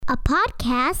A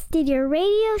podcast? Did your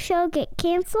radio show get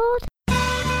canceled?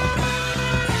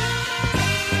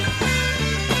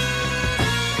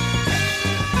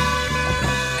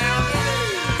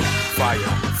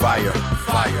 Fire.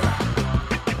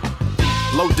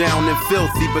 Low down and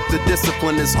filthy, but the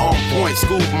discipline is on point.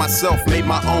 Schooled myself, made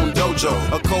my own dojo.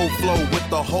 A cold flow with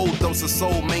the whole dose of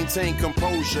soul. Maintain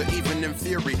composure, even in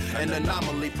theory. An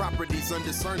anomaly, properties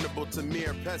undiscernible to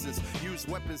mere peasants. Use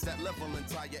weapons that level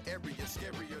entire areas.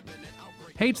 Scarier than an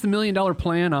outbreak. Hey, it's the $1 Million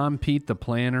Plan. I'm Pete the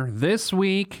Planner. This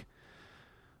week,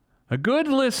 a good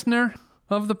listener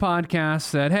of the podcast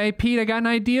said, "Hey, Pete, I got an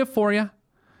idea for you,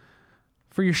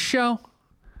 for your show."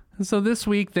 And so this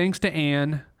week, thanks to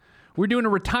Ann, we're doing a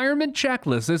retirement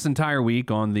checklist this entire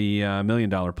week on the $1 Million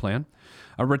Plan.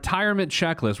 A retirement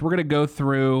checklist. We're going to go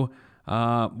through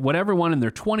what everyone in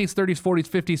their 20s, 30s, 40s,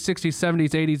 50s, 60s, 70s,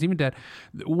 80s, even dead,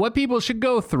 what people should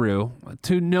go through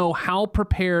to know how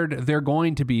prepared they're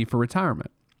going to be for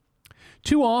retirement.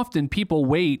 Too often, people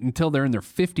wait until they're in their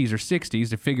 50s or 60s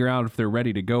to figure out if they're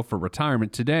ready to go for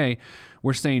retirement. Today,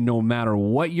 we're saying no matter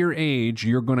what your age,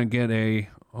 you're going to get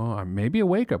maybe a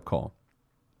wake-up call.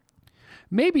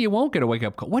 Maybe you won't get a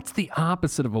wake-up call. What's the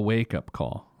opposite of a wake-up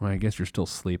call? Well, I guess you're still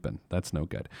sleeping. That's no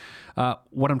good.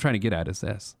 What I'm trying to get at is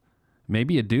this.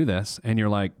 Maybe you do this, and you're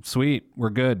like, sweet, we're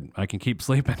good. I can keep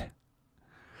sleeping.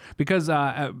 Because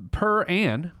per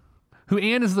Ann, who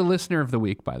Ann is the listener of the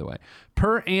week, by the way,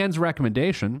 per Ann's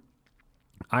recommendation,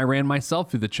 I ran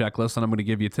myself through the checklist, and I'm going to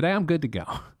give you today. I'm good to go.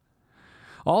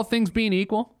 All things being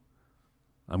equal,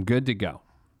 I'm good to go.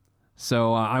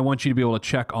 So I want you to be able to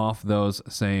check off those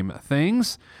same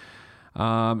things.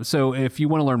 So if you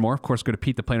want to learn more, of course, go to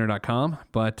PeteThePlanner.com.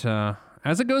 But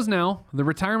as it goes now, the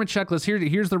retirement checklist,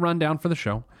 here's the rundown for the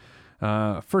show.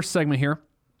 First segment here,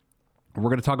 we're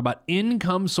going to talk about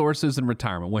income sources in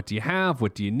retirement. What do you have?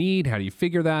 What do you need? How do you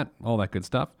figure that? All that good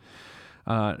stuff.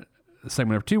 Segment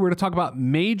number 2, we're going to talk about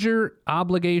major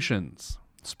obligations,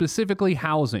 specifically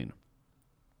housing.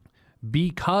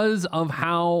 Because of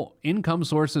how income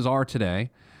sources are today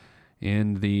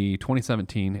in the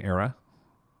 2017 era,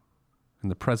 in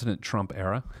the President Trump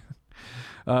era,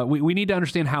 we need to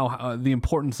understand how the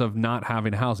importance of not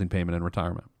having a housing payment in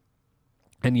retirement.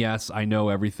 And yes, I know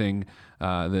everything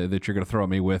that you're going to throw at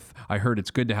me with, I heard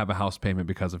it's good to have a house payment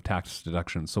because of tax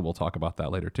deductions, so we'll talk about that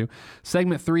later too.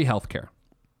 Segment 3, healthcare.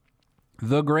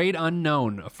 The great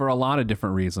unknown for a lot of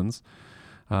different reasons,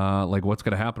 like what's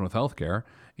going to happen with healthcare.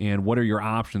 And what are your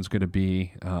options going to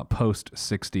be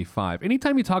post-65?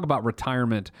 Anytime you talk about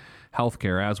retirement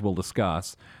healthcare, as we'll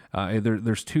discuss,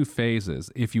 there's 2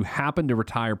 phases. If you happen to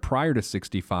retire prior to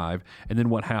 65, and then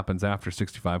what happens after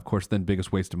 65, of course, then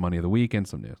biggest waste of money of the week and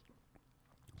some news.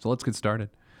 So let's get started.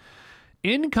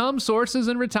 Income sources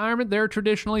in retirement, there are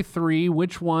traditionally 3.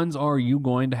 Which ones are you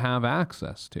going to have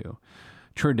access to?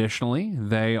 Traditionally,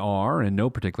 they are, in no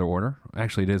particular order.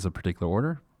 Actually, it is a particular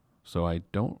order, so I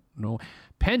don't know.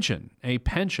 A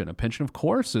pension, of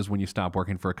course, is when you stop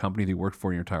working for a company that you worked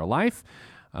for your entire life.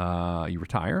 You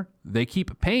retire. They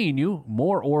keep paying you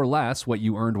more or less what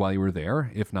you earned while you were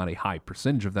there, if not a high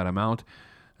percentage of that amount.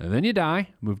 And then you die,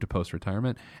 move to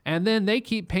post-retirement, and then they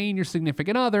keep paying your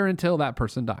significant other until that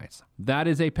person dies. That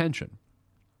is a pension.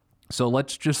 So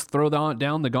let's just throw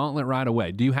down the gauntlet right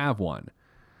away. Do you have one?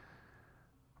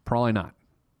 Probably not.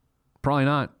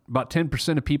 About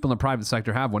 10% of people in the private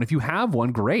sector have one. If you have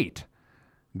one, great.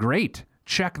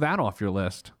 Check that off your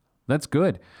list. That's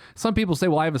good. Some people say,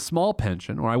 well, I have a small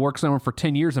pension, or I work somewhere for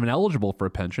 10 years, I'm ineligible for a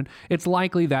pension. It's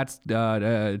likely that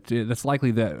will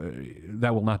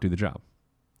not do the job.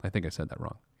 I think I said that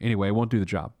wrong. Anyway, it won't do the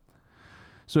job.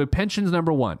 So pension's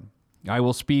number 1. I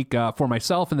will speak for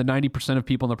myself and the 90% of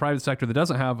people in the private sector that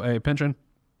doesn't have a pension.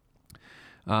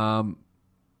 I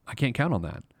can't count on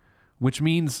that, which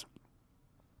means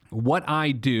what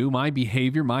I do, my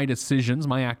behavior, my decisions,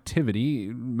 my activity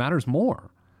matters more.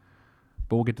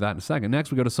 But we'll get to that in a second. Next,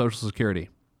 we go to Social Security.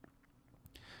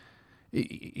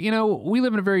 You know, we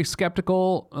live in a very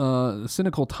skeptical,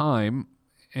 cynical time,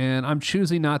 and I'm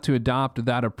choosing not to adopt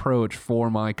that approach for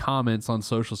my comments on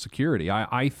Social Security.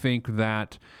 I think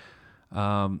that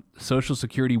Social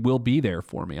Security will be there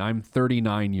for me. I'm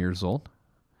 39 years old.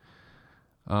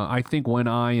 I think when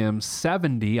I am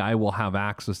 70, I will have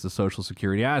access to Social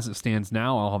Security. As it stands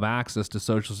now, I'll have access to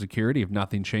Social Security if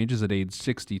nothing changes at age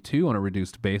 62 on a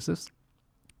reduced basis.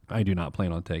 I do not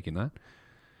plan on taking that.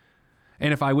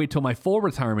 And if I wait till my full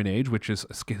retirement age, which is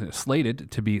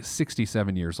slated to be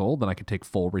 67 years old, then I can take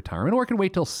full retirement, or I can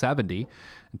wait till 70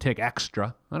 and take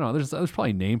extra. I don't know. There's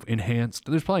probably a name for enhanced.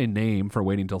 There's probably a name for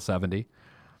waiting till 70.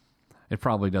 It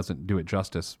probably doesn't do it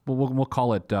justice. We'll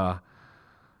call it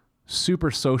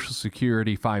Super Social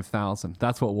Security 5,000.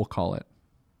 That's what we'll call it.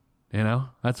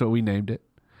 That's what we named it.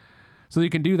 So you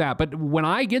can do that. But when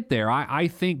I get there, I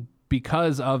think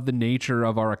because of the nature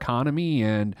of our economy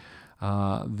and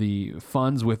the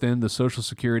funds within the Social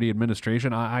Security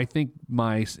Administration, I think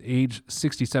my age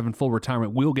 67 full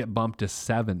retirement will get bumped to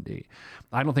 70.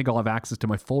 I don't think I'll have access to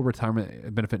my full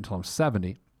retirement benefit until I'm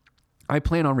 70. I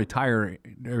plan on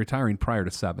retiring prior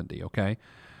to 70, okay?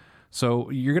 So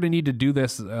you're going to need to do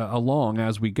this along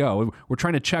as we go. We're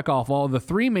trying to check off all the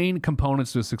three main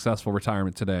components to a successful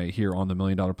retirement today here on the $1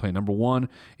 Million Plan. Number one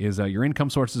is your income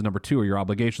sources. Number two are your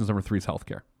obligations. Number three is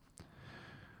healthcare.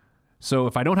 So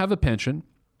if I don't have a pension,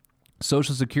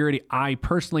 Social Security, I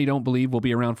personally don't believe will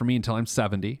be around for me until I'm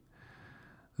 70.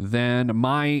 Then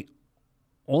my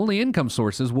only income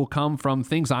sources will come from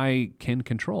things I can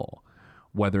control,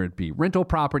 whether it be rental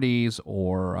properties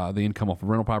or the income off of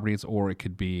rental properties, or it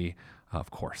could be, of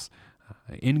course,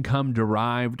 income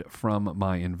derived from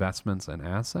my investments and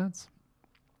assets.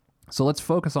 So let's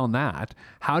focus on that.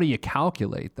 How do you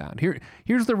calculate that?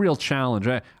 Here's the real challenge.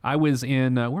 I was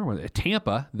in, where was it?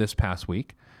 Tampa this past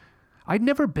week. I'd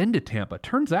never been to Tampa.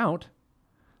 Turns out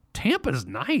Tampa's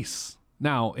nice.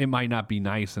 Now, it might not be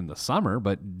nice in the summer,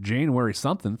 but January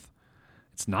something,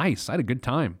 it's nice. I had a good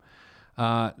time.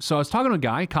 So I was talking to a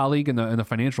guy, colleague in the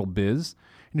financial biz,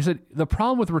 and he said, the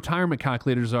problem with retirement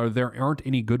calculators are there aren't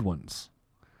any good ones.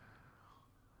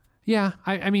 Yeah,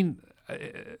 I mean,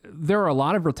 there are a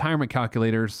lot of retirement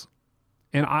calculators,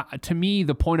 and to me,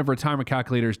 the point of a retirement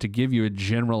calculator is to give you a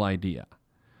general idea,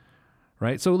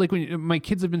 right? So like when my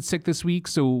kids have been sick this week,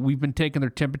 so we've been taking their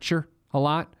temperature a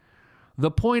lot.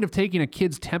 The point of taking a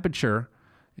kid's temperature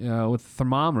with a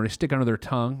thermometer, they stick under their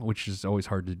tongue, which is always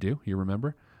hard to do, you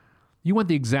remember? You want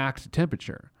the exact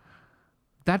temperature.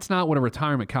 That's not what a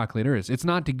retirement calculator is. It's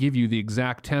not to give you the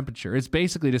exact temperature. It's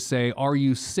basically to say, are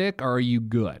you sick or are you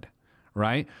good,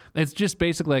 right? It's just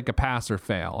basically like a pass or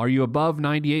fail. Are you above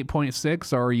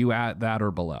 98.6 or are you at that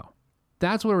or below?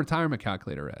 That's what a retirement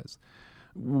calculator is.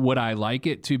 Would I like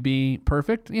it to be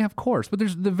perfect? Yeah, of course. But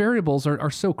the variables are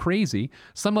so crazy.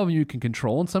 Some of them you can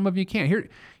control and some of you can't.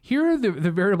 Here are the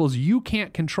variables you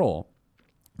can't control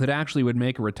that actually would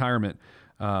make a retirement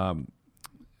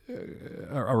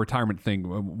thing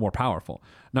more powerful.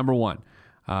 Number one,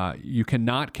 you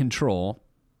cannot control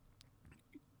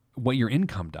what your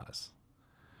income does.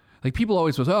 Like people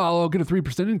always say, I'll get a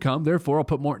 3% income, therefore I'll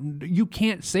put more. You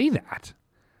can't say that.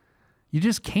 You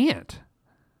just can't.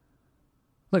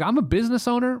 Look, I'm a business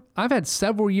owner. I've had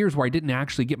several years where I didn't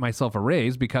actually get myself a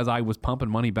raise because I was pumping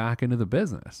money back into the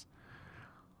business.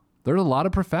 There's a lot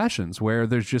of professions where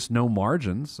there's just no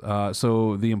margins,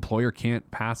 so the employer can't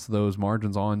pass those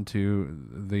margins on to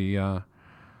the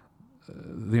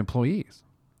employees.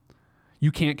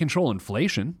 You can't control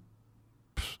inflation.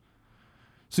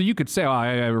 So you could say,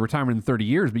 I have a retirement in 30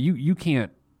 years, but you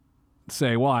can't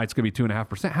say, well, it's going to be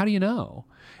 2.5%. How do you know?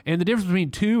 And the difference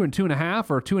between 2 and 2.5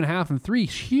 or 2.5 and 3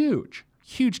 is huge,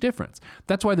 huge difference.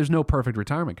 That's why there's no perfect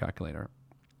retirement calculator.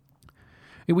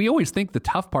 And we always think the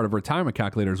tough part of a retirement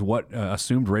calculator is what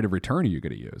assumed rate of return are you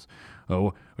going to use?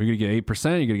 Oh, are you going to get 8%?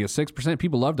 Are you going to get 6%?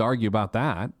 People love to argue about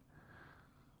that.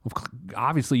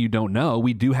 Obviously, you don't know.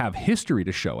 We do have history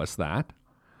to show us that.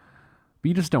 But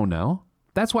you just don't know.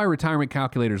 That's why retirement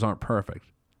calculators aren't perfect.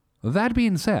 That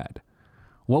being said,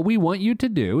 what we want you to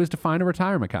do is to find a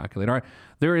retirement calculator. All right,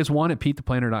 there is one at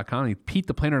PeteThePlanner.com.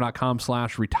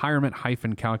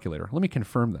 PeteThePlanner.com/retirement-calculator. Let me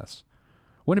confirm this.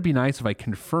 Wouldn't it be nice if I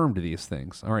confirmed these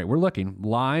things? All right, we're looking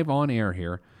live on air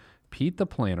here.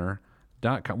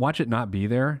 PeteThePlanner.com. Watch it not be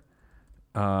there,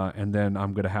 and then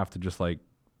I'm going to have to just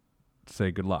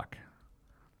say good luck.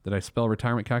 Did I spell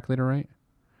retirement calculator right?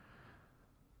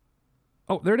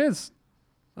 Oh, there it is.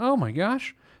 Oh my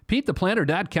gosh.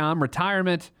 PeteThePlanner.com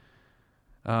retirement.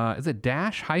 Is it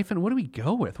dash hyphen? What do we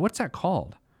go with? What's that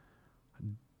called?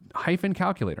 Hyphen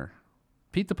calculator.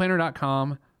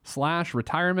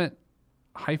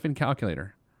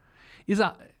 PeteThePlanner.com/retirement-calculator.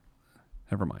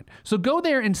 Never mind. So go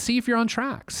there and see if you're on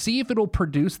track. See if it'll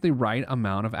produce the right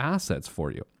amount of assets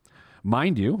for you.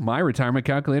 Mind you, my retirement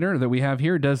calculator that we have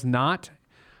here does not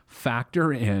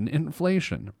factor in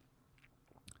inflation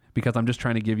because I'm just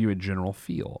trying to give you a general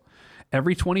feel.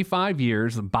 Every 25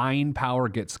 years, the buying power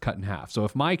gets cut in half. So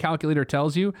if my calculator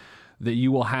tells you that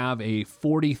you will have a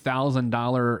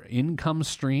 $40,000 income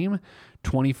stream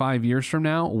 25 years from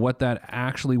now, what that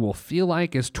actually will feel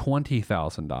like is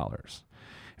 $20,000.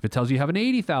 If it tells you have an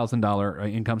 $80,000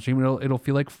 income stream, it'll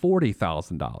feel like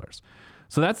 $40,000.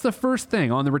 So that's the first thing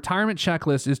on the retirement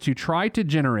checklist, is to try to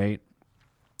generate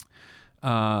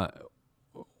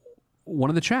one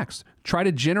of the checks. Try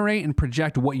to generate and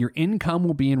project what your income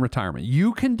will be in retirement.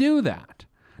 You can do that.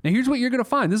 Now, here's what you're going to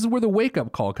find. This is where the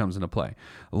wake-up call comes into play.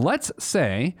 Let's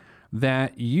say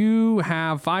that you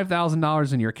have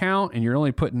 $5,000 in your account and you're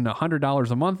only putting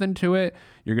 $100 a month into it.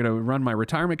 You're going to run my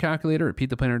retirement calculator at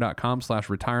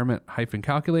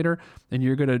PeteThePlanner.com/retirement-calculator, and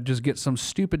you're going to just get some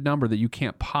stupid number that you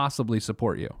can't possibly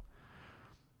support you.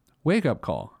 Wake-up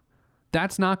call.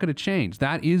 That's not going to change.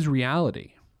 That is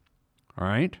reality. All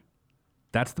right?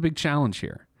 That's the big challenge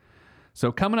here.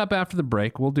 So coming up after the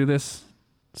break, we'll do this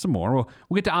some more. We'll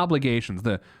get to obligations.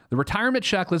 The retirement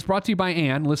checklist brought to you by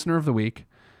Ann, listener of the week.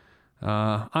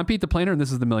 I'm Pete the Planner, and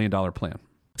this is the $1 Million Plan.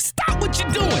 Stop what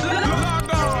you're doing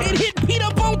and hit Pete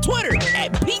up on Twitter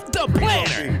at Pete the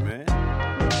Planner.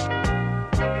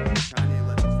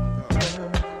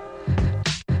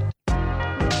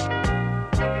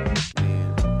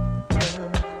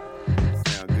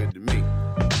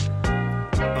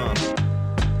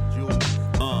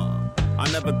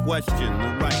 Never question the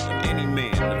right of any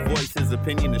man to voice his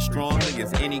opinion as strongly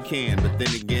as any can. But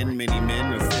then again, many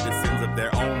men are citizens of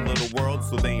their own little world,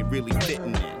 so they ain't really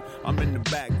fitting in. I'm in the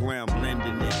background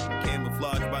blending in,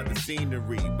 camouflaged by the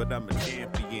scenery, but I'm a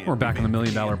champion. We're back on the $1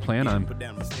 Million Plan. I'm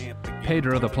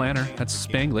Pedro the Planner. That's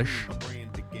Spanglish.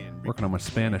 Working on my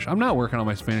Spanish. I'm not working on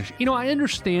my Spanish. You know, I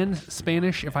understand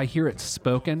Spanish if I hear it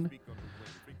spoken,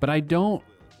 but I don't.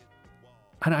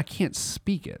 And I can't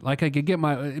speak it. Like I could get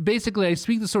basically I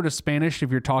speak the sort of Spanish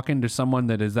if you're talking to someone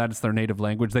that's their native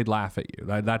language, they'd laugh at you.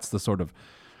 That's the sort of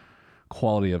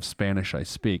quality of Spanish I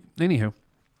speak. Anywho,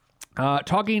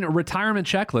 talking retirement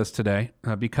checklist today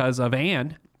because of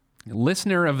Ann,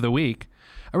 listener of the week.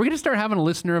 Are we going to start having a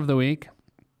listener of the week?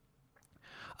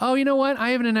 Oh, you know what? I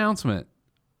have an announcement.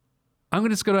 I'm going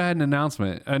to just go ahead and announce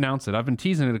it. I've been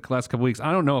teasing it the last couple weeks.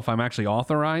 I don't know if I'm actually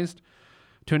authorized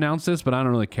to announce this, but I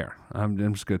don't really care. I'm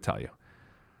just going to tell you.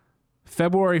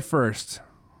 February 1st,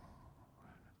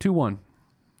 2-1,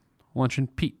 launching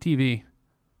Pete TV.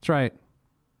 That's right,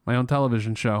 my own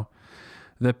television show.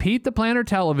 The Pete the Planner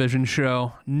television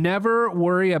show. Never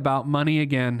worry about money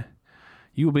again.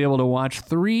 You will be able to watch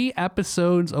 3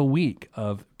 episodes a week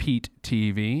of Pete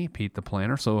TV, Pete the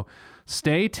Planner. So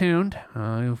stay tuned.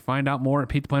 You'll find out more at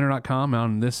PeteThePlanner.com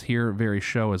on this here very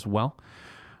show as well.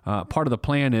 Part of the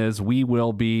plan is we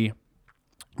will be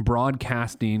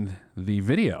broadcasting the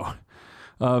video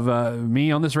of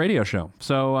me on this radio show.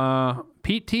 So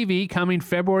Pete TV coming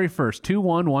February 1st,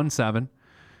 2117.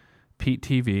 Pete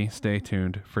TV. Stay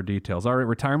tuned for details. All right,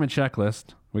 retirement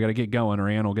checklist. We got to get going or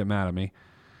Ann will get mad at me.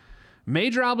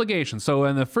 Major obligations. So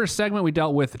in the first segment, we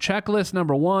dealt with checklist.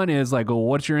 Number 1 is like, well,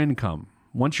 what's your income?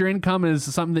 Once your income is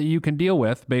something that you can deal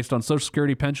with based on Social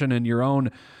Security, pension, and your own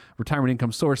retirement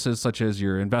income sources, such as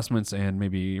your investments and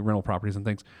maybe rental properties and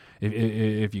things.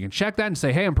 If you can check that and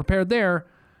say, hey, I'm prepared there,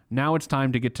 now it's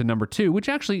time to get to number 2, which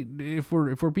actually, if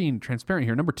we're being transparent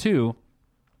here, number 2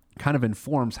 kind of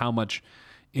informs how much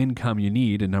income you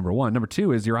need in number 1. Number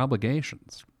 2 is your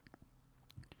obligations.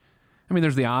 I mean,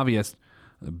 there's the obvious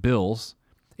bills.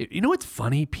 You know what's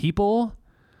funny? People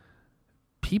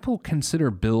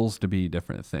consider bills to be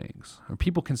different things, or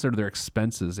people consider their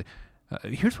expenses.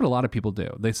 Here's what a lot of people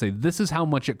do. They say, this is how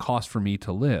much it costs for me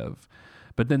to live.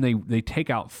 But then they take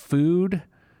out food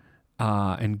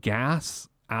and gas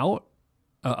out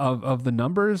of the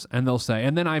numbers, and they'll say,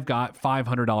 and then I've got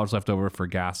 $500 left over for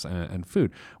gas and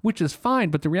food, which is fine.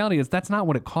 But the reality is that's not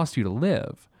what it costs you to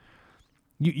live.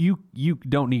 You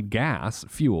don't need gas,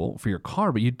 fuel for your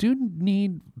car, but you do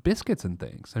need biscuits and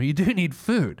things. I mean, you do need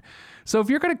food. So if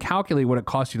you're going to calculate what it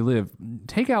costs you to live,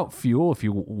 take out fuel if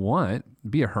you want,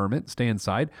 be a hermit, stay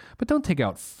inside, but don't take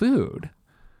out food.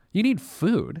 You need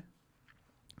food.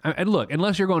 And look,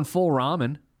 unless you're going full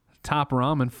ramen, top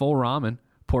ramen, full ramen,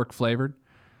 pork flavored,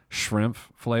 shrimp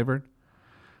flavored.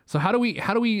 So how do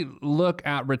we look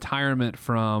at retirement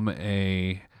from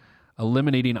a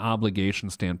eliminating obligation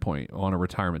standpoint on a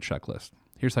retirement checklist?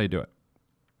 Here's how you do it.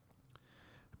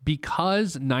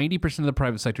 Because 90% of the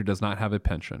private sector does not have a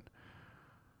pension,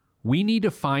 we need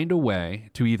to find a way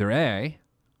to either A,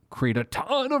 create a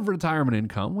ton of retirement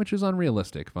income, which is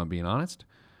unrealistic if I'm being honest,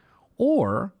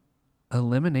 or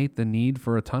eliminate the need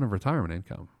for a ton of retirement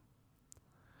income.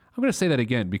 I'm going to say that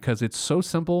again because it's so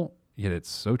simple, yet it's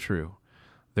so true.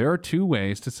 There are 2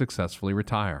 ways to successfully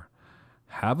retire.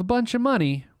 Have a bunch of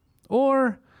money,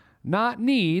 or not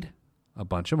need a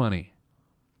bunch of money.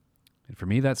 And for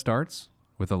me, that starts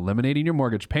with eliminating your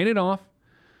mortgage. Paying it off.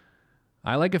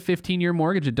 I like a 15-year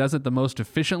mortgage. It does it the most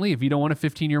efficiently. If you don't want a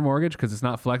 15-year mortgage because it's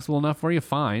not flexible enough for you,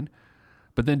 fine.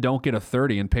 But then don't get a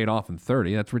 30 and pay it off in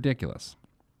 30. That's ridiculous.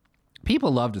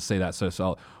 People love to say that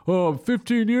so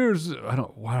 15 years. Why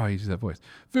do I use that voice?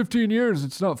 15 years,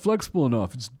 it's not flexible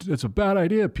enough. It's a bad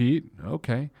idea, Pete.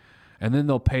 Okay. And then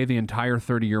they'll pay the entire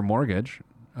 30-year mortgage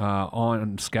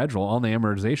on schedule on the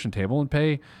amortization table and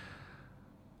pay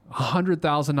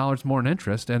 $100,000 more in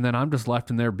interest. And then I'm just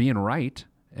left in there being right.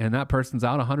 And that person's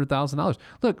out $100,000.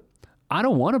 Look, I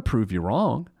don't want to prove you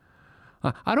wrong.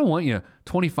 I don't want you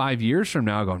 25 years from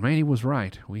now going, man, he was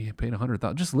right. We paid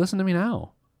 $100,000. Just listen to me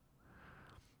now.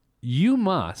 You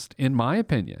must, in my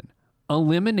opinion,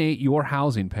 eliminate your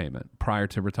housing payment prior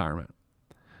to retirement.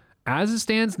 As it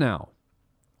stands now,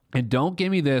 and don't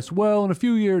give me this, well, in a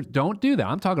few years, don't do that.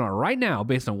 I'm talking about right now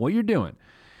based on what you're doing.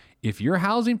 If your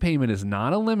housing payment is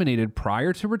not eliminated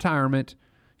prior to retirement,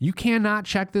 you cannot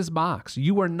check this box.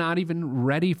 You are not even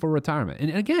ready for retirement.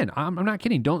 And again, I'm not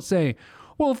kidding. Don't say,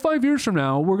 well, 5 years from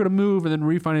now, we're going to move and then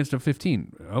refinance to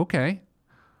 15. Okay.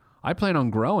 I plan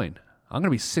on growing. I'm going to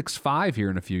be 6'5"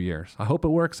 here in a few years. I hope it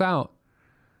works out.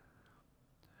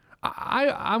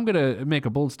 I'm going to make a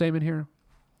bold statement here.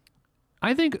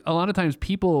 I think a lot of times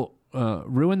people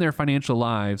ruin their financial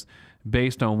lives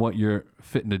based on what you're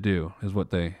fitting to do, is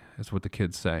what the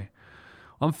kids say.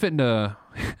 I'm fitting to,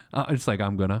 it's like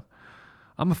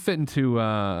I'm fitting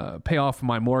to pay off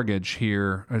my mortgage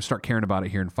here and start caring about it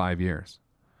here in 5 years.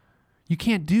 You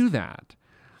can't do that.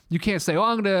 You can't say, oh,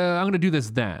 I'm gonna do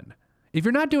this then. If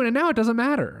you're not doing it now, it doesn't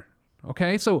matter.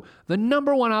 Okay, so the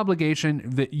number one obligation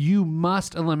that you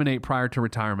must eliminate prior to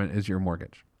retirement is your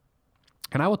mortgage.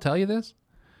 And I will tell you this,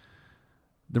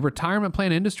 the retirement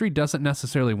plan industry doesn't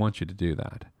necessarily want you to do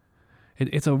that.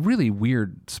 It's a really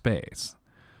weird space.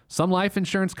 Some life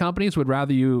insurance companies would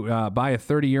rather you buy a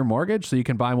 30-year mortgage so you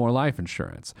can buy more life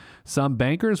insurance. Some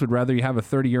bankers would rather you have a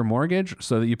 30-year mortgage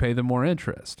so that you pay them more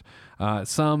interest.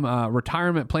 Some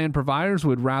retirement plan providers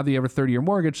would rather you have a 30-year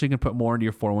mortgage so you can put more into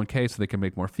your 401k so they can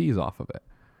make more fees off of it.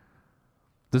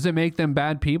 Does it make them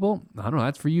bad people? I don't know.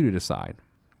 That's for you to decide.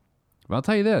 But I'll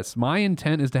tell you this. My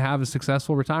intent is to have a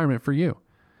successful retirement for you.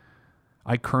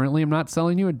 I currently am not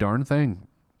selling you a darn thing.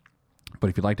 But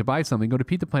if you'd like to buy something, go to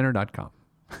PeteThePlanner.com.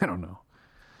 I don't know.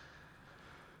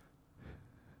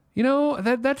 You know,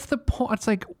 that's the point. It's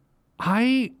like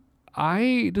I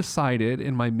decided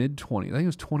in my mid-20s, I think it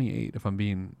was 28 if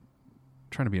I'm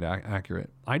trying to be accurate.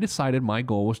 I decided my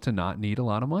goal was to not need a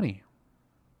lot of money.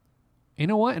 You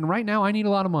know what? And right now I need a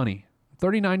lot of money. I'm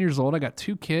 39 years old. I got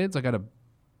 2 kids. I got a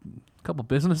couple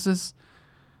businesses,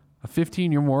 a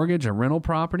 15-year mortgage, a rental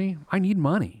property. I need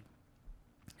money.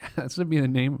 That's going to be the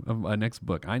name of my next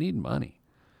book. I need money.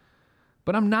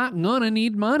 But I'm not going to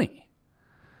need money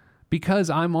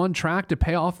because I'm on track to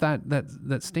pay off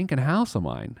that stinking house of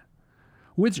mine,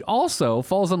 which also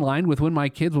falls in line with when my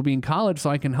kids will be in college so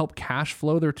I can help cash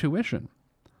flow their tuition.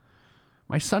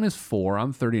 My son is 4.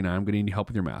 I'm 39. I'm going to need help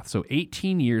with your math. So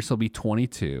 18 years, he'll be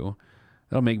 22.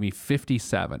 That'll make me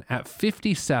 57. At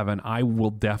 57, I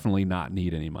will definitely not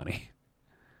need any money.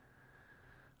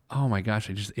 Oh my gosh,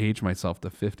 I just aged myself to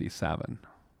 57.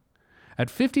 At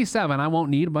 57, I won't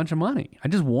need a bunch of money. I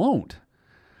just won't.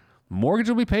 Mortgage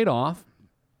will be paid off.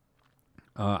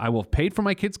 I will have paid for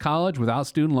my kids' college without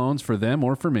student loans for them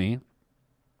or for me.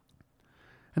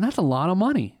 And that's a lot of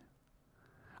money.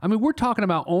 I mean, we're talking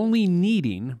about only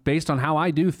needing, based on how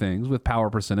I do things with power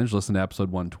percentage, listen to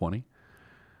episode 120.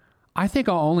 I think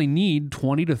I'll only need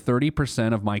 20 to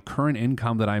 30% of my current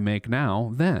income that I make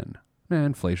now then.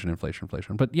 Inflation.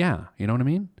 But yeah, you know what I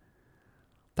mean?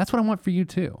 That's what I want for you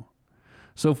too.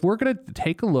 So if we're going to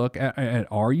take a look at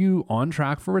are you on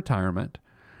track for retirement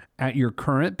at your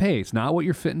current pace, not what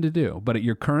you're fitting to do, but at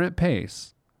your current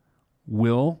pace,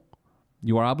 will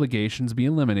your obligations be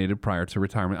eliminated prior to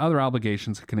retirement? Other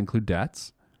obligations can include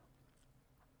debts,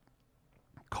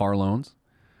 car loans.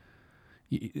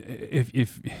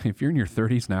 If you're in your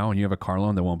 30s now and you have a car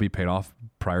loan that won't be paid off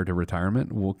prior to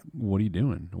retirement, well, what are you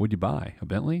doing? What'd you buy? A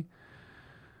Bentley?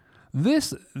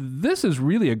 This is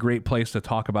really a great place to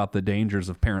talk about the dangers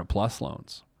of Parent Plus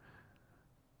loans.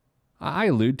 I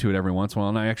allude to it every once in a while,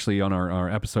 and I actually, on our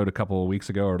episode a couple of weeks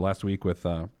ago or last week with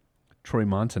Troy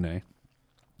Montanet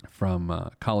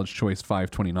from College Choice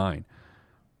 529,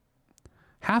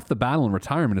 half the battle in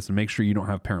retirement is to make sure you don't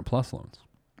have Parent Plus loans.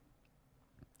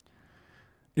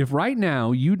 If right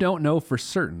now you don't know for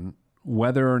certain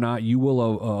whether or not you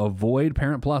will avoid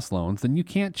Parent Plus loans, then you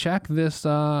can't check this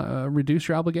reduce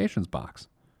your obligations box.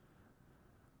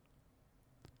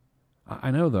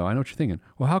 I know, though. I know what you're thinking.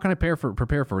 Well, how can I prepare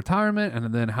for retirement?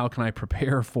 And then how can I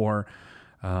prepare for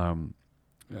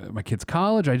my kids'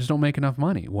 college? I just don't make enough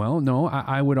money. Well, no,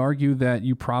 I would argue that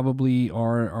you probably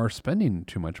are spending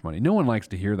too much money. No one likes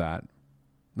to hear that.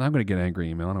 I'm going to get an angry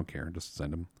email. I don't care. Just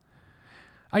send them.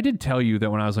 I did tell you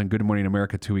that when I was on Good Morning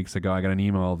America 2 weeks ago, I got an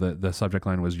email that the subject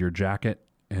line was your jacket.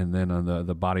 And then on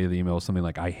the body of the email was something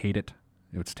like, I hate it.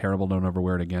 It's terrible. Don't ever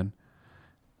wear it again.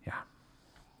 Yeah.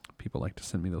 People like to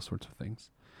send me those sorts of things.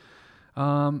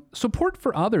 Support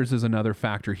for others is another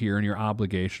factor here in your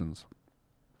obligations.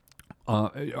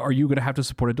 Are you going to have to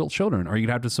support adult children? Are you going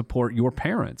to have to support your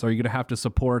parents? Are you going to have to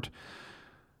support,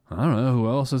 I don't know, who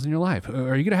else is in your life?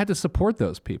 Are you going to have to support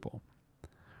those people?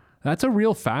 That's a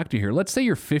real factor here. Let's say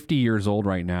you're 50 years old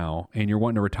right now and you're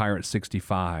wanting to retire at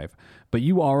 65, but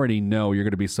you already know you're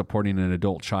going to be supporting an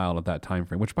adult child at that time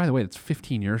frame, which, by the way, it's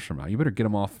 15 years from now. You better get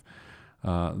them off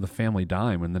the family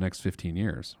dime in the next 15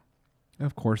 years.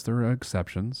 Of course, there are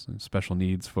exceptions, special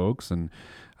needs folks and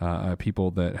people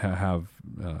that have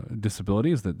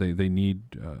disabilities that they need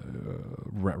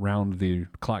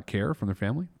round-the-clock care from their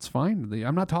family. It's fine.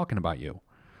 I'm not talking about you.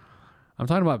 I'm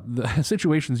talking about the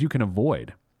situations you can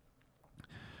avoid.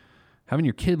 Having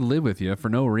your kid live with you for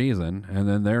no reason, and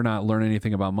then they're not learning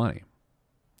anything about money.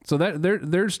 So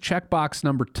there's checkbox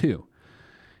number 2.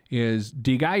 Is,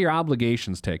 do you got your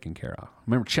obligations taken care of?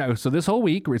 Remember, so this whole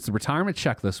week, it's the retirement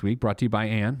checklist week, brought to you by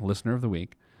Ann, listener of the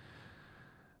week.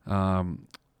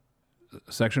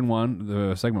 Segment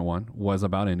 1 was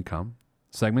about income.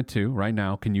 Segment 2, right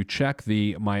now, can you check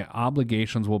the my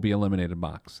obligations will be eliminated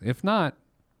box? If not,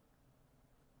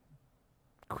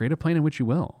 create a plan in which you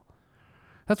will.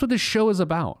 That's what this show is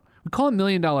about. We call it $1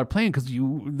 Million Plan because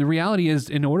the reality is,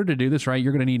 in order to do this right,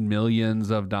 you're going to need millions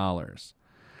of dollars.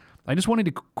 I just wanted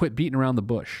to quit beating around the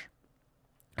bush.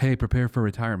 Hey, prepare for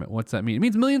retirement. What's that mean? It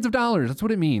means millions of dollars. That's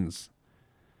what it means.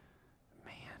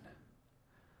 Man.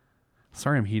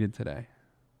 Sorry I'm heated today.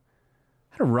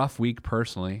 I had a rough week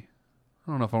personally.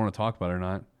 I don't know if I want to talk about it or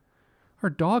not. Our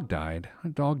dog died. Our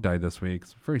dog died this week.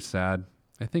 It's very sad.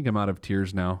 I think I'm out of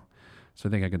tears now, so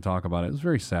I think I can talk about it. It was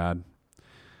very sad.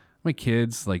 My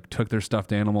kids took their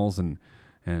stuffed animals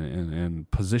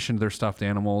and positioned their stuffed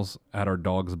animals at our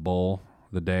dog's bowl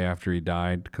the day after he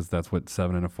died, because that's what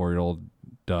 7 and a 4-year-old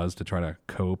does to try to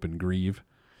cope and grieve.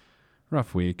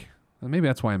 Rough week. Maybe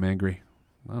that's why I'm angry.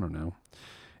 I don't know.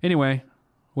 Anyway,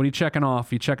 what are you checking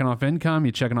off? You checking off income?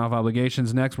 You checking off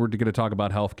obligations? Next, we're going to talk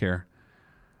about healthcare.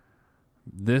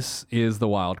 This is the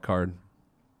wild card.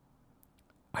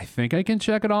 I think I can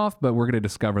check it off, but we're going to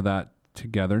discover that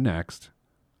together next.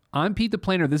 I'm Pete the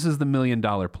Planner. This is the $1 Million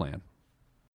Plan.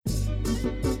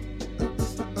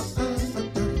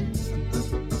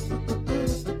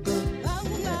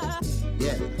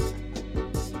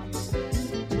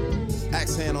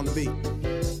 Axe hand on the beat.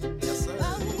 Yes, sir.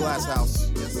 Glass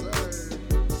House. Yes, sir.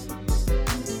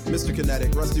 Mr.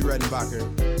 Kinetic, Rusty Redenbacher.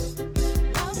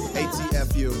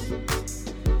 ATFU.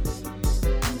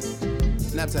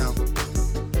 Naptown.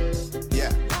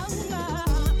 Yeah.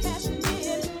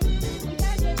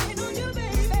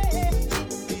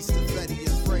 East of Betty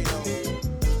and Fredo.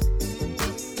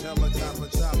 Helicopter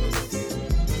choppers.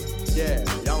 Yeah,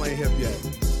 y'all ain't hip yet.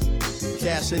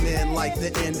 Cashing in like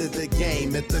the end of the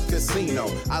game at the casino.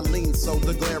 I lean so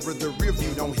the glare of the rear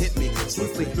view don't hit me.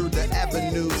 Swiftly through the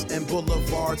avenues and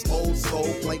boulevards. Old soul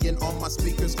playing on my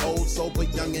speakers. Old soul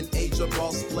but young in age, a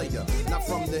boss player. Not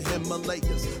from the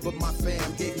Himalayas, but my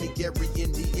fam gave me Gary,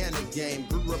 Indiana game.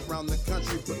 Grew up around the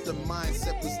country, but the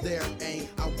mindset was there. Ain't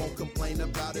I won't complain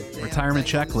about it. Retirement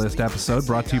Checklist episode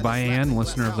brought to you by Ann,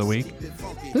 listener of the week.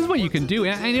 This is what you can do.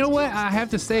 And you know what? I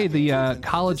have to say, the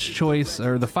college choice,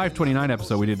 or the 529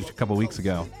 episode we did a couple weeks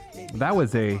ago, that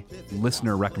was a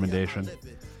listener recommendation.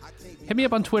 Hit me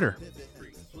up on Twitter.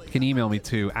 You can email me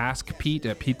to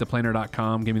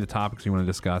askpete@petetheplanner.com. Give me the topics you want to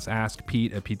discuss.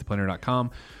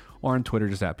 Askpete@petetheplanner.com, or on Twitter,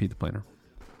 just @PeteThePlanner.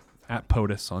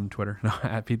 @POTUS on Twitter. No,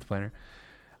 @PeteThePlanner.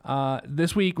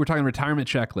 This week, we're talking retirement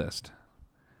checklist.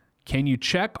 Can you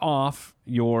check off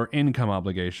your income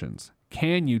obligations?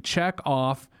 Can you check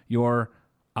off your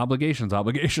obligations?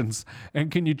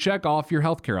 And can you check off your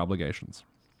healthcare obligations?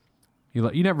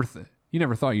 You never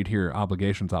thought you'd hear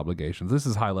obligations. This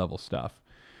is high level stuff.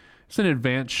 It's an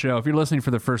advanced show. If you're listening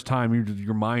for the first time,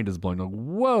 your mind is blown. Like,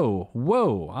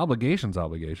 whoa, obligations.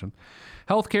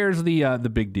 Healthcare is the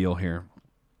big deal here.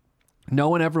 No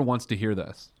one ever wants to hear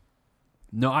this.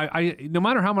 No, I no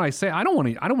matter how much I say, I don't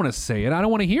want to say it. I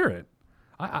don't want to hear it.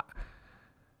 I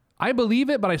believe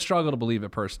it, but I struggle to believe it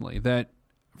personally, that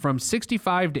from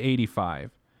 65 to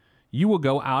 85, you will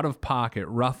go out of pocket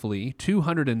roughly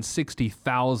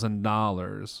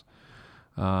 $260,000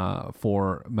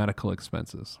 for medical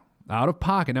expenses. Out of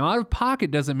pocket. Now, out of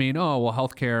pocket doesn't mean,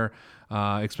 healthcare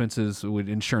expenses with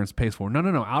insurance pays for.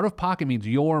 No. Out of pocket means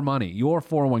your money, your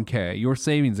 401k, your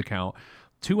savings account.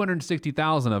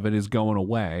 $260,000 of it is going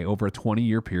away over a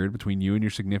 20-year period between you and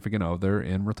your significant other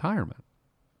in retirement.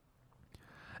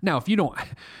 Now, if you don't,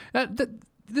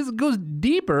 this goes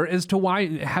deeper as to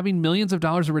why having millions of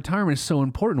dollars of retirement is so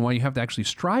important, why you have to actually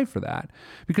strive for that.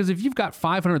 Because if you've got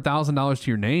 $500,000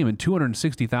 to your name and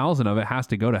 $260,000 of it has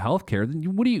to go to healthcare, then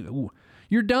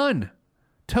you're done.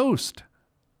 Toast.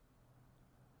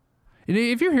 And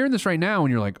if you're hearing this right now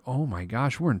and you're like, oh my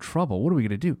gosh, we're in trouble. What are we going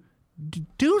to do?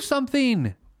 Do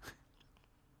something.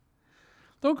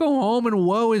 Don't go home and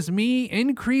woe is me.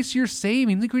 Increase your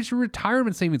savings. Increase your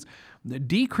retirement savings.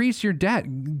 Decrease your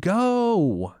debt.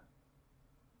 Go.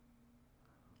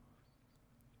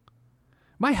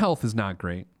 My health is not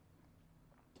great.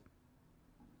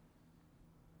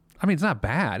 I mean, it's not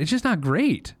bad. It's just not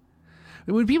great.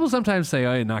 When people sometimes say,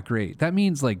 oh, not great, that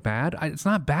means like bad. It's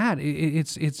not bad.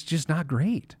 It's just not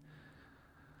great.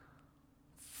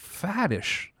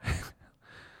 Fattish.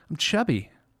 I'm chubby.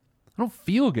 I don't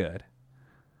feel good.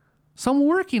 So I'm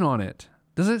working on it.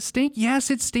 Does it stink?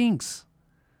 Yes, it stinks.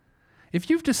 If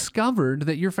you've discovered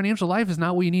that your financial life is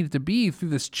not what you need it to be through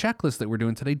this checklist that we're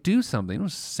doing today, do something. Don't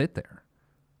just sit there.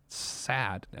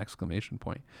 Sad! Exclamation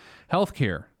point.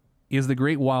 Healthcare is the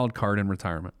great wild card in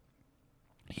retirement.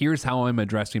 Here's how I'm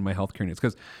addressing my healthcare needs,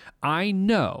 because I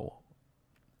know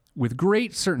with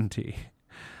great certainty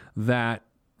that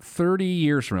 30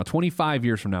 years from now, 25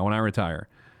 years from now, when I retire,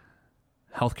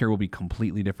 healthcare will be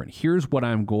completely different. Here's what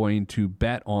I'm going to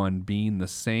bet on being the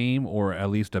same, or at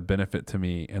least a benefit to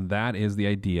me, and that is the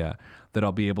idea that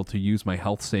I'll be able to use my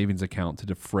health savings account to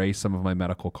defray some of my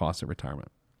medical costs at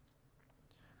retirement.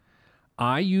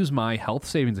 I use my health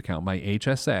savings account, my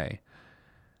HSA,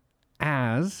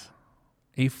 as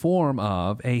a form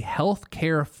of a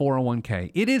healthcare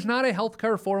 401k. It is not a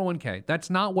healthcare 401k. That's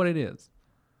not what it is.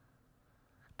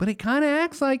 But it kind of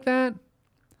acts like that.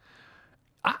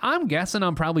 I'm guessing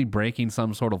I'm probably breaking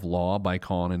some sort of law by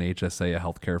calling an HSA a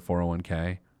healthcare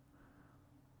 401k.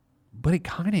 But it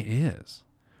kind of is.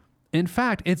 In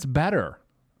fact, it's better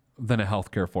than a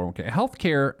healthcare 401k. A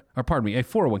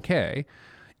 401k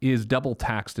is double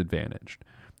tax advantaged.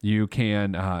 You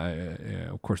can,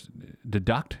 of course,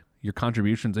 deduct your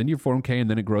contributions into your 401k and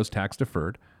then it grows tax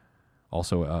deferred.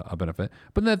 Also a benefit.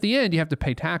 But then at the end, you have to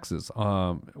pay taxes,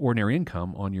 ordinary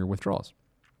income on your withdrawals.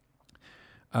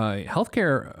 Health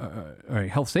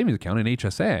savings account, an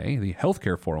HSA, the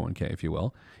healthcare 401k, if you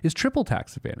will, is triple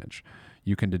tax advantage.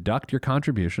 You can deduct your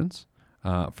contributions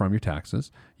from your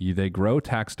taxes. They grow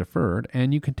tax deferred,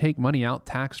 and you can take money out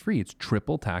tax free. It's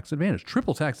triple tax advantage.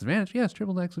 Triple tax advantage? Yes,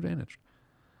 triple tax advantage.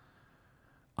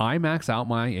 I max out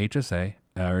my HSA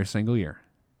every single year.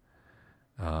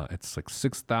 It's like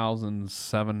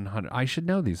 $6,700. I should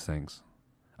know these things.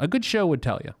 A good show would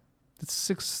tell you. It's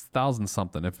 $6,000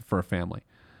 something for a family.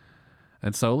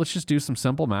 And so let's just do some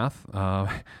simple math.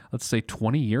 Let's say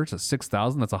 20 years at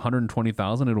 $6,000. That's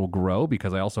 $120,000. It will grow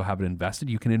because I also have it invested.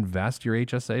 You can invest your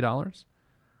HSA dollars.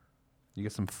 You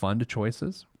get some fund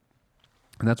choices.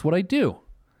 And that's what I do.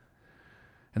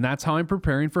 And that's how I'm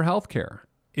preparing for healthcare.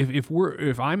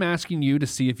 If I'm asking you to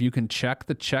see if you can check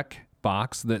the check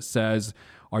box that says,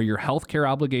 are your healthcare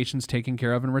obligations taken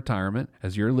care of in retirement,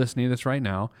 as you're listening to this right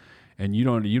now, and you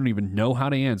don't even know how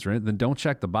to answer it, then don't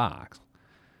check the box.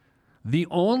 The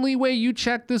only way you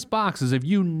check this box is if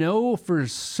you know for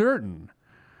certain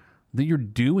that you're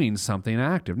doing something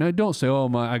active. Now, don't say,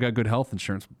 I got good health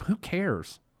insurance. Who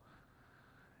cares?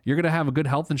 You're going to have a good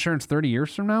health insurance 30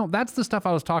 years from now? That's the stuff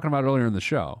I was talking about earlier in the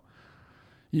show.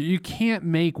 You can't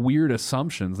make weird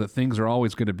assumptions that things are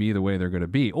always going to be the way they're going to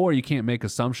be, or you can't make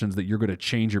assumptions that you're going to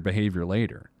change your behavior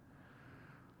later.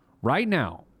 Right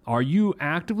now, are you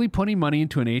actively putting money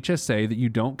into an HSA that you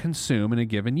don't consume in a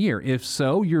given year? If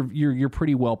so, you're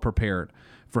pretty well prepared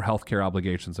for healthcare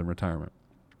obligations in retirement.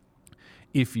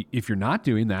 If you're not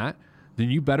doing that, then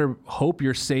you better hope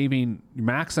you're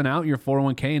maxing out your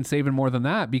 401k and saving more than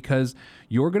that, because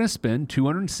you're going to spend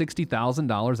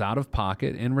 $260,000 out of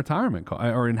pocket in retirement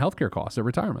or in healthcare costs at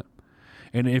retirement.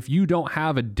 And if you don't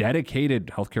have a dedicated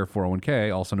healthcare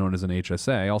 401k, also known as an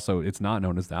HSA, also it's not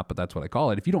known as that, but that's what I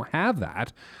call it. If you don't have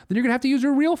that, then you're going to have to use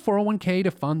your real 401k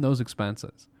to fund those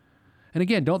expenses. And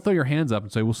again, don't throw your hands up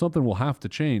and say, well, something will have to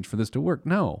change for this to work.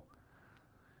 No,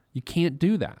 you can't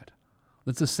do that.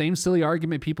 That's the same silly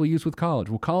argument people use with college.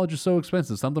 Well, college is so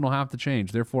expensive, something will have to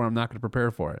change. Therefore, I'm not going to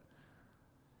prepare for it.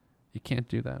 You can't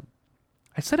do that.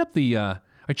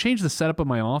 I changed the setup of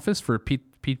my office for PTP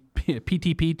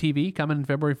TV coming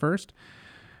February 1st.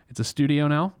 It's a studio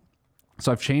now.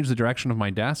 So I've changed the direction of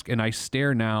my desk, and I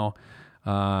stare now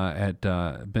at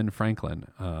Ben Franklin.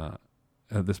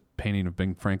 This painting of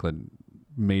Ben Franklin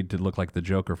made to look like the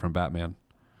Joker from Batman.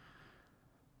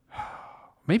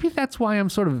 Maybe that's why I'm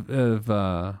sort of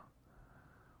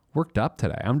worked up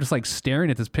today. I'm just like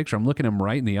staring at this picture. I'm looking him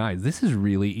right in the eyes. This is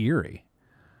really eerie.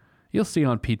 You'll see it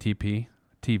on PTP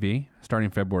TV starting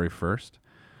February 1st.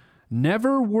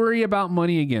 Never worry about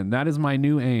money again. That is my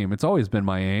new aim. It's always been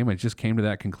my aim. I just came to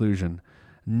that conclusion.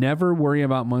 Never worry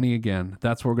about money again.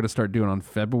 That's what we're going to start doing on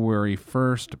February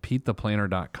 1st.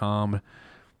 PeteThePlanner.com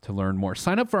to learn more.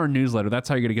 Sign up for our newsletter. That's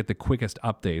how you're going to get the quickest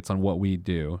updates on what we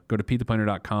do. Go to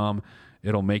PeteThePlanner.com.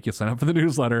 It'll make you sign up for the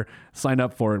newsletter. Sign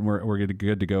up for it, and we're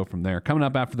good to go from there. Coming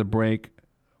up after the break,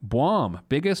 BWOM,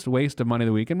 biggest waste of money of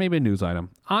the week, and maybe a news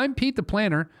item. I'm Pete the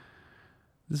Planner.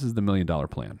 This is the $1 Million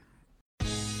Plan.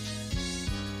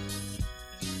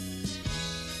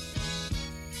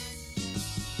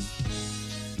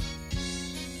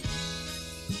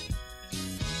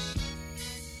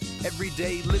 Every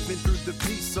day living through the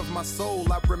peace of my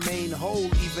soul, I remain whole,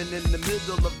 even in the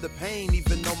middle of the pain.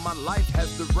 Even though my life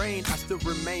has the rain, I still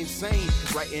remain sane.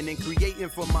 Writing and creating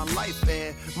for my life,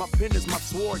 and my pen is my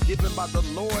sword given by the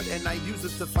Lord, and I use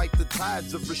it to fight the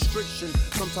tides of restriction.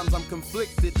 Sometimes I'm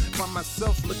conflicted, find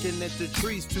myself looking at the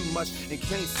trees too much and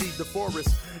can't see the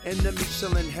forest. Enemy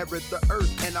shall inherit the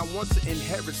earth, and I want to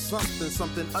inherit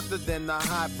something other than the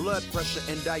high blood pressure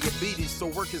and diabetes. So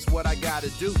work is what I gotta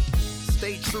do.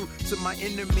 Stay true to my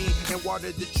enemy and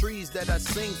water the trees that I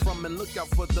sing from, and look out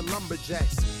for the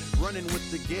lumberjacks. Running with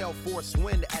the gale force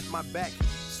wind at my back.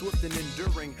 Swift and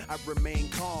enduring, I remain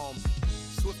calm.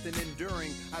 Swift and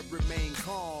enduring, I remain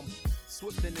calm.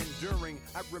 Swift and enduring,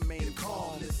 I remain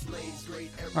calm.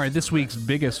 All right, this week's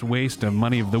biggest waste of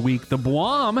money of the week, the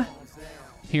BWOM,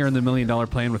 here in the $1 Million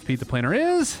Plan with Pete the Planner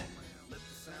is...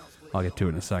 I'll get to it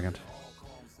in a second.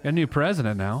 Got a new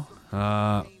president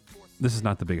now. This is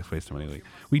not the biggest waste of money of the week.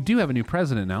 We do have a new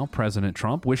president now, President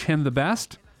Trump. Wish him the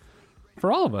best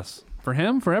for all of us. For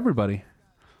him, for everybody.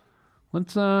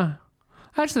 That's the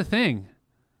thing.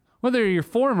 Whether you're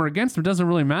for him or against him doesn't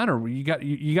really matter. You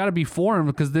got to be for him,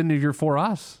 because then you're for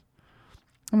us.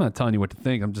 I'm not telling you what to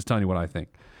think. I'm just telling you what I think.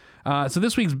 So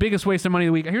this week's biggest waste of money of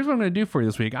the week. Here's what I'm going to do for you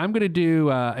this week. I'm going to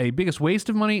do a biggest waste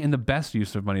of money and the best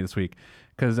use of money this week,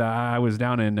 because I was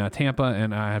down in Tampa,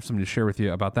 and I have something to share with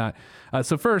you about that.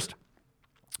 So first,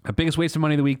 a biggest waste of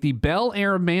money of the week, the Bel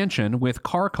Air Mansion with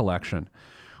car collection.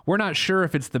 We're not sure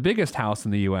if it's the biggest house in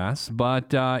the U.S.,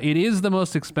 but it is the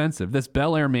most expensive. This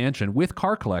Bel Air Mansion with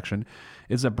car collection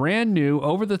is a brand new,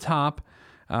 over-the-top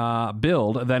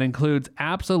build that includes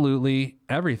absolutely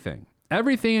everything.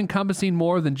 Everything encompassing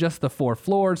more than just the 4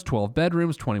 floors, 12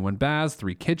 bedrooms, 21 baths,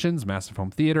 3 kitchens, massive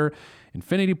home theater,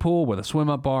 infinity pool with a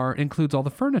swim-up bar. Includes all the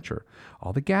furniture,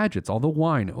 all the gadgets, all the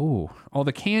wine, all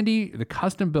the candy, the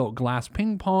custom-built glass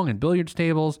ping pong and billiards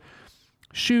tables,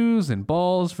 shoes and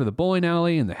balls for the bowling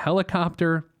alley and the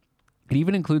helicopter. It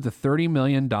even includes a $30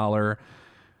 million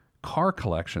car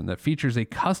collection that features a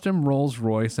custom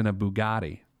Rolls-Royce and a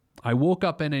Bugatti. I woke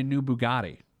up in a new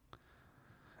Bugatti.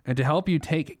 And to help you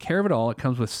take care of it all, it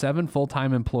comes with 7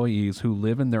 full-time employees who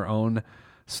live in their own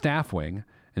staff wing,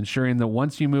 ensuring that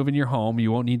once you move in your home,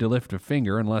 you won't need to lift a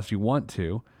finger unless you want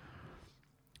to.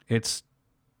 It's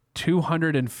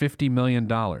 $250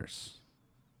 million. Is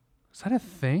that a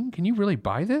thing? Can you really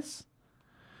buy this?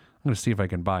 I'm going to see if I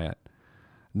can buy it.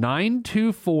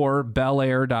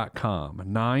 924belair.com.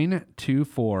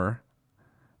 924,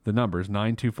 the numbers,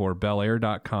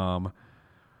 924belair.com.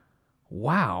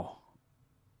 Wow.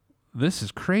 This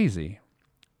is crazy.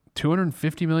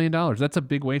 $250 million. That's a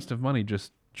big waste of money,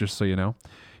 just so you know.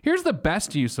 Here's the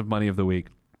best use of money of the week.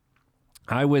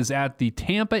 I was at the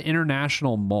Tampa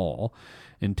International Mall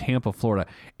in Tampa, Florida.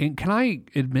 And can I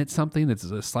admit something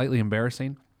that's slightly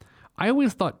embarrassing? I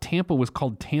always thought Tampa was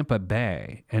called Tampa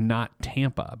Bay and not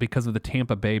Tampa because of the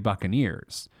Tampa Bay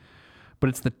Buccaneers. But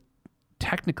it's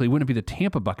technically wouldn't it be the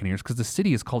Tampa Buccaneers because the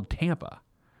city is called Tampa.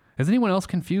 Is anyone else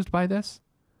confused by this?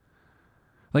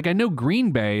 Like, I know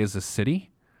Green Bay is a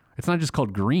city. It's not just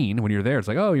called Green when you're there. It's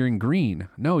like, oh, you're in Green.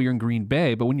 No, you're in Green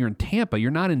Bay. But when you're in Tampa,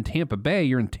 you're not in Tampa Bay.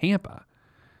 You're in Tampa.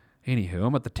 Anywho,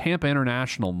 I'm at the Tampa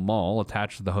International Mall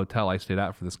attached to the hotel I stayed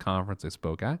at for this conference I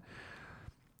spoke at.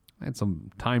 I had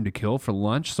some time to kill for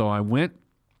lunch, so I went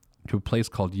to a place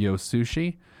called Yo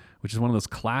Sushi, which is one of those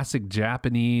classic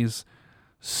Japanese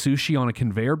sushi on a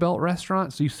conveyor belt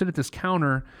restaurant. So you sit at this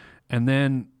counter, and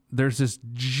then there's this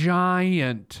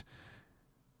giant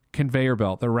conveyor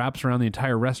belt that wraps around the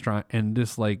entire restaurant, and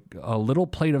this like a little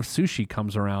plate of sushi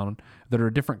comes around that are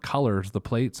different colors, the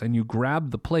plates, and you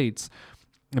grab the plates,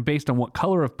 and based on what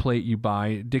color of plate you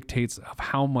buy dictates of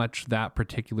how much that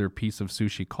particular piece of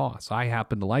sushi costs. I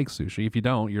happen to like sushi. If you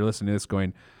don't, you're listening to this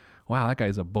going, wow, that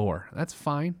guy's a bore. That's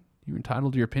fine. You're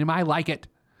entitled to your opinion. I like it.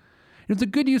 It's a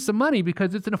good use of money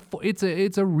because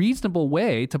it's a reasonable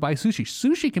way to buy sushi.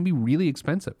 Sushi can be really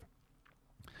expensive.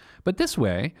 But this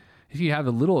way, if you have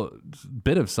a little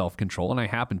bit of self-control, and I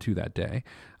happened to that day,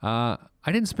 I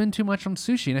didn't spend too much on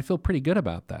sushi, and I feel pretty good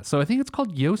about that. So I think it's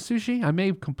called Yo Sushi. I may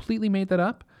have completely made that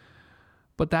up,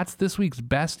 but that's this week's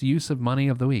best use of money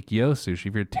of the week. Yo Sushi.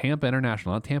 If you're Tampa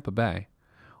International, not Tampa Bay,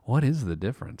 what is the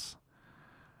difference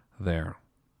there?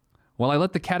 Well, I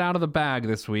let the cat out of the bag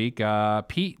this week.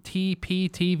 PTP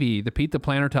TV, the Pete the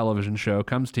Planner television show,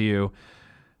 comes to you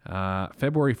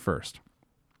February 1st.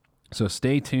 So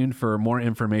stay tuned for more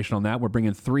information on that. We're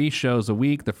bringing 3 shows a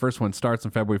week. The first one starts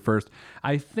on February 1st.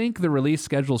 I think the release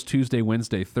schedule is Tuesday,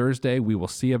 Wednesday, Thursday. We will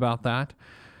see about that.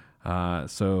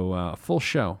 So full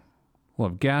show. We'll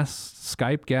have guests,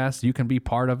 Skype guests. You can be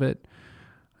part of it.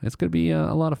 It's going to be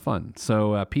a lot of fun.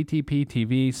 So PTP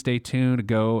TV, stay tuned.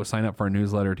 Go sign up for our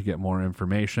newsletter to get more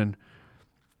information.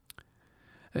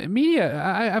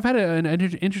 Media, I've had an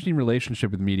interesting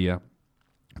relationship with media.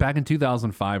 Back in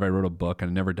 2005, I wrote a book, and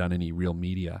I'd never done any real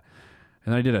media.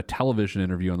 And I did a television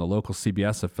interview on the local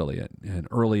CBS affiliate in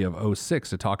early of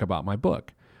 2006 to talk about my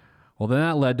book. Well, then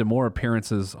that led to more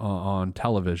appearances on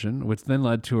television, which then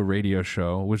led to a radio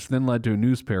show, which then led to a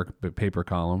newspaper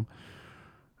column,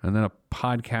 and then a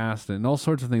podcast and all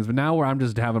sorts of things. But now I'm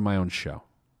just having my own show,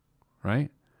 right?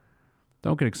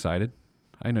 Don't get excited.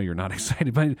 I know you're not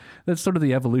excited, but that's sort of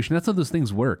the evolution. That's how those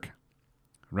things work,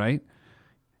 right?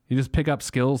 You just pick up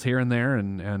skills here and there,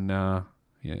 and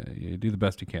you do the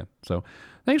best you can. So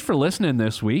thanks for listening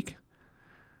this week.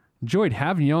 Enjoyed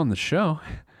having you on the show.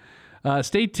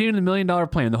 Stay tuned to the $1 Million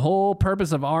Plan. The whole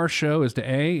purpose of our show is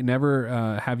to,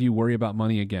 never have you worry about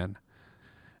money again.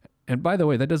 And by the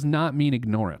way, that does not mean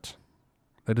ignore it.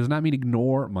 That does not mean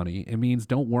ignore money. It means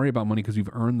don't worry about money because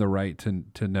you've earned the right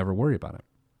to never worry about it.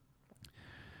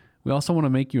 We also want to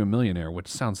make you a millionaire, which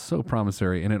sounds so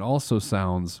promissory, and it also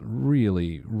sounds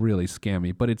really, really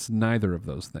scammy, but it's neither of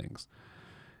those things.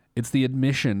 It's the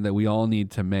admission that we all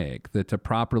need to make, that to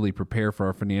properly prepare for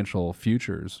our financial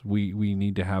futures, we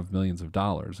need to have millions of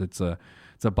dollars. It's a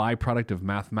byproduct of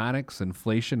mathematics,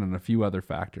 inflation, and a few other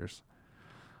factors.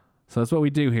 So that's what we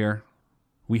do here.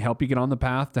 We help you get on the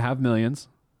path to have millions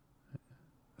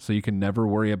so you can never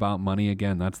worry about money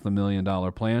again. That's the $1 Million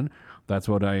Plan. That's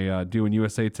what I do in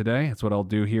USA Today. That's what I'll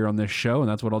do here on this show, and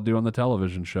that's what I'll do on the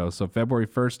television show. So February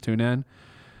 1st, tune in.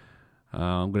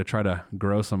 I'm going to try to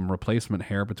grow some replacement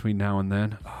hair between now and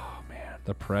then. Oh, man,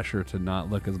 the pressure to not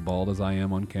look as bald as I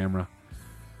am on camera. I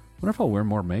wonder if I'll wear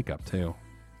more makeup, too.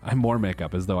 I'm more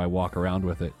makeup as though I walk around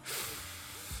with it.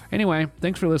 Anyway,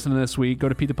 thanks for listening this week. Go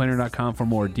to PeteThePlanner.com for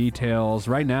more details.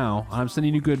 Right now, I'm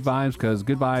sending you good vibes because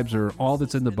good vibes are all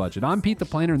that's in the budget. I'm Pete the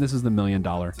Planner, and this is the $1 Million.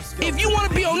 If you want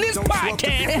to be on this podcast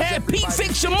and have Pete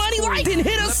fix your money life, then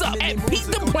hit us up at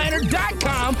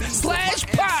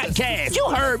PeteThePlanner.com/podcast. You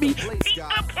heard me.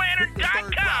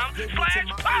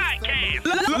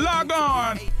 PeteThePlanner.com/podcast. Log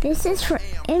on. This is for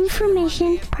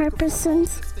information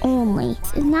purposes only.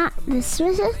 It's not the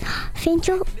Swiss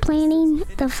financial planning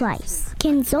device.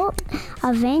 Consult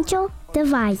a financial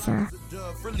advisor.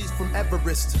 Released from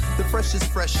Everest, the fresh is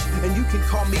fresh, and you can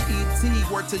call me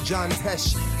E.T. Word to John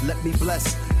Tesh. Let me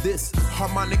bless this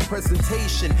harmonic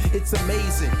presentation. It's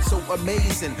amazing, so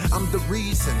amazing. I'm the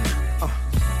reason.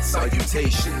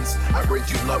 Salutations, I bring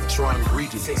you love, trying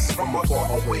greetings from a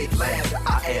faraway land.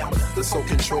 I am the sole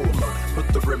controller. Put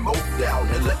the remote down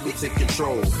and let me take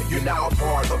control. You're now a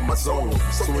part of my zone,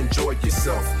 so enjoy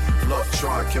yourself. Love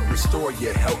Tron can restore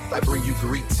your health. I bring you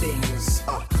greetings,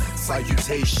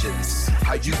 salutations.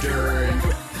 How you doing?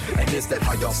 And is that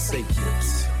how y'all say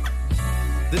it?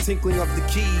 The tinkling of the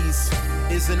keys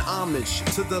is an homage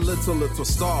to the little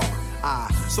star. I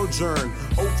sojourn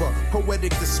over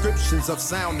poetic descriptions of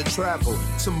sound to travel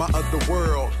to my other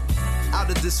world.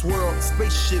 Out of this world,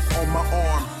 spaceship on my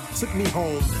arm took me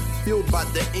home, fueled by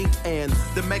the ink and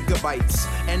the megabytes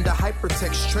and the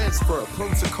hypertext transfer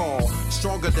protocol,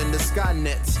 stronger than the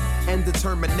Skynet and the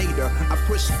Terminator. I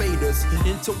push faders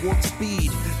into warp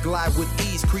speed, glide with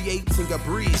ease, creating a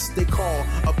breeze they call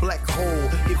a black hole.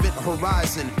 Event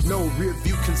horizon, no rear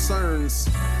view concerns.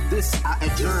 This I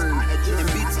adjourn, and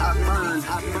beats I burn.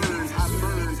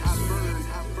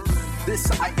 This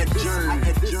I adjourn,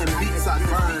 and beats I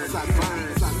burn.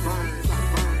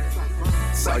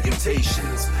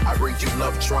 Salutations, I bring you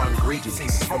love, trying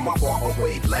greetings from a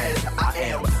faraway land. I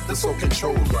am the sole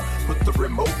controller. Put the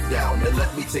remote down and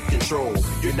let me take control.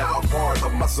 You're now a part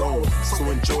of my zone, so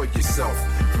enjoy yourself.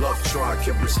 Love Tron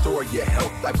can restore your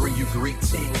health. I bring you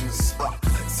greetings,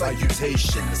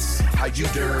 salutations. How you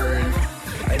doing?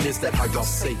 And is that how y'all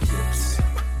say it?